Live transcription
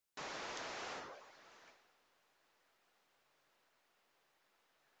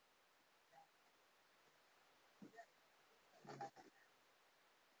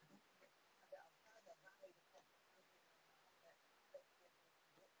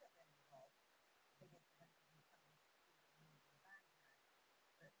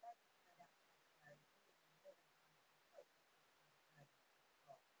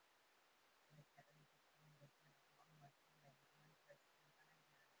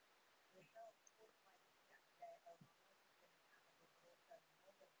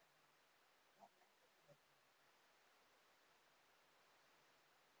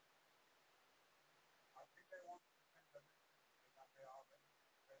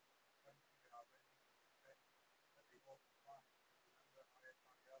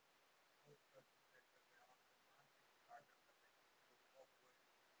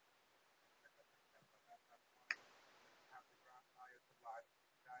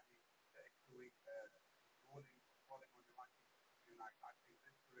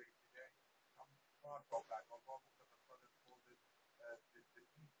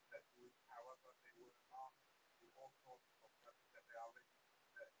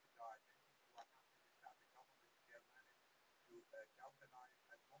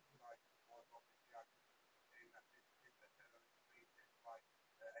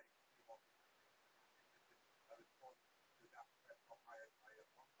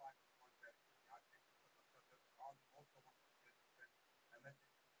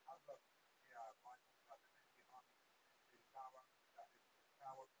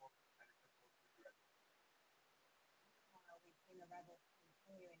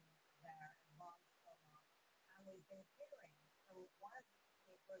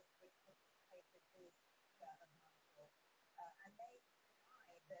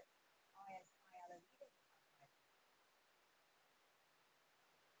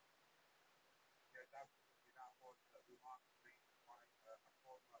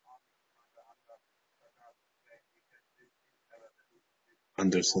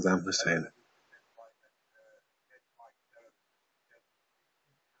under Saddam Hussein.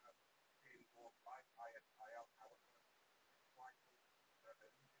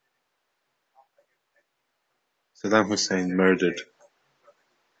 Saddam Hussein murdered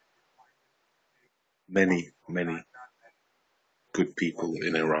many, many good people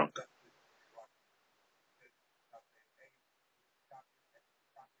in Iraq.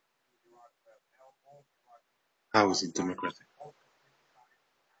 How is it democratic?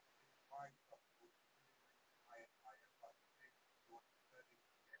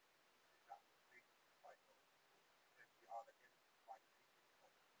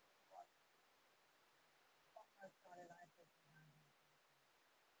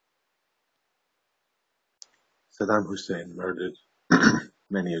 Saddam Hussein murdered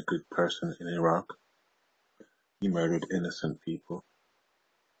many a good person in Iraq. He murdered innocent people.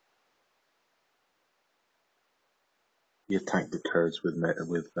 He attacked the Kurds with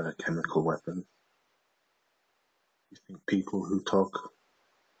chemical weapons. You think people who talk,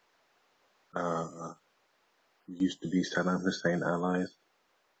 who used to be Saddam Hussein allies,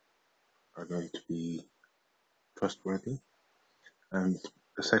 are going to be trustworthy? And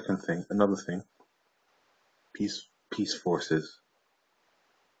another thing, peace forces.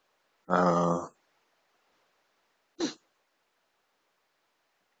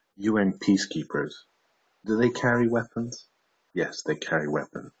 UN peacekeepers. Do they carry weapons? Yes, they carry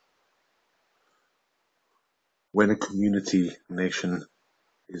weapons. When a community nation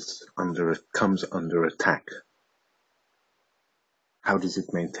comes under attack, how does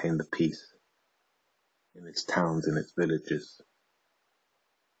it maintain the peace in its towns, in its villages?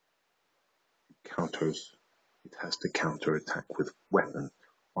 It has to counterattack with weapons.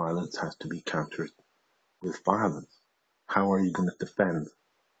 Violence has to be countered with violence. How are you going to defend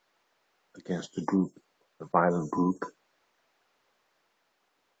against a violent group,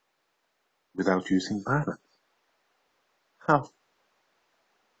 without using violence? How?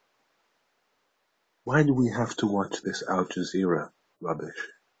 Why do we have to watch this Al Jazeera rubbish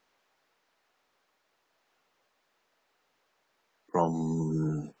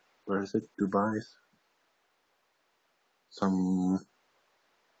from, where is it, Dubai? Some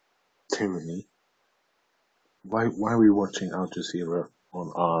tyranny. Why are we watching Al Jazeera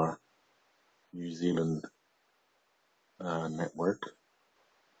on our New Zealand network,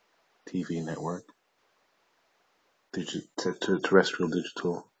 TV network, terrestrial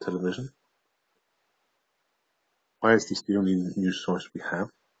digital television? Why is this the only news source we have?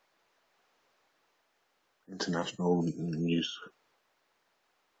 International news.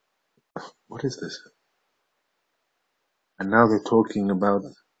 What is this? And now they're talking about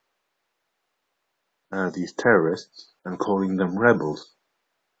these terrorists and calling them rebels.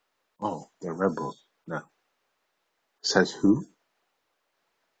 Oh, they're rebels now. Says who?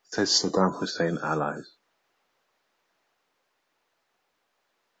 Says Saddam Hussein allies.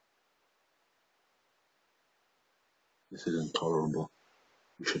 This is intolerable.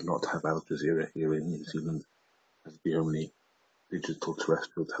 We should not have Al Jazeera here in New Zealand as the only digital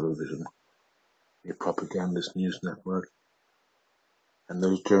terrestrial television, a propagandist news network. And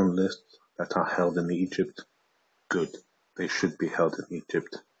those journalists that are held in Egypt, good. They should be held in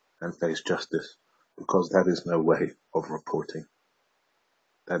Egypt and face justice, because that is no way of reporting.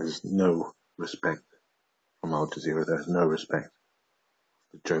 That is no respect from Al Jazeera. There is no respect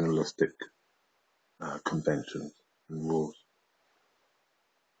for journalistic conventions and rules.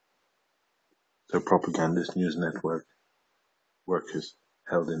 So propagandist news network workers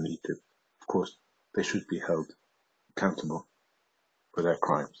held in Egypt, of course, they should be held accountable for their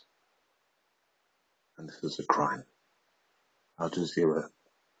crimes. And this is a crime. Al Jazeera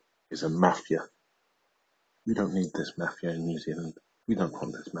is a mafia. We don't need this mafia in New Zealand. We don't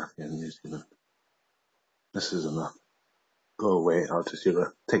want this mafia in New Zealand. This is enough. Go away, Al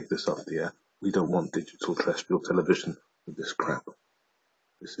Jazeera. Take this off the air. We don't want digital terrestrial television with this crap.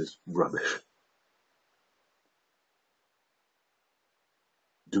 This is rubbish.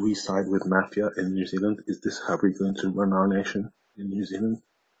 Do we side with mafia in New Zealand? Is this how we're going to run our nation in New Zealand?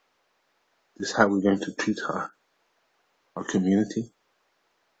 Is this how we're going to treat our community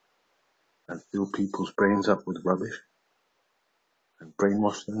and fill people's brains up with rubbish and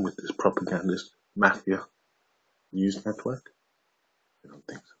brainwash them with this propagandist mafia news network? I don't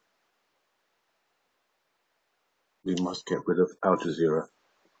think so. We must get rid of Al Jazeera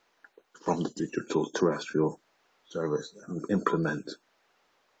from the digital terrestrial service and implement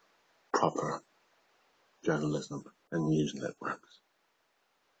proper journalism and news networks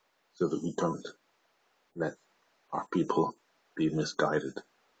so that we don't let our people be misguided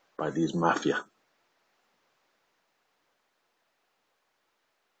by these mafia.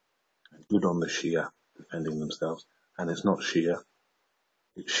 And good on the Shia defending themselves. And it's not Shia,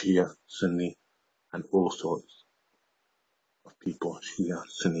 it's Shia, Sunni, and all sorts of people, Shia,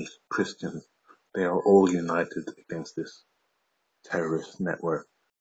 Sunnis, Christians. They are all united against this terrorist network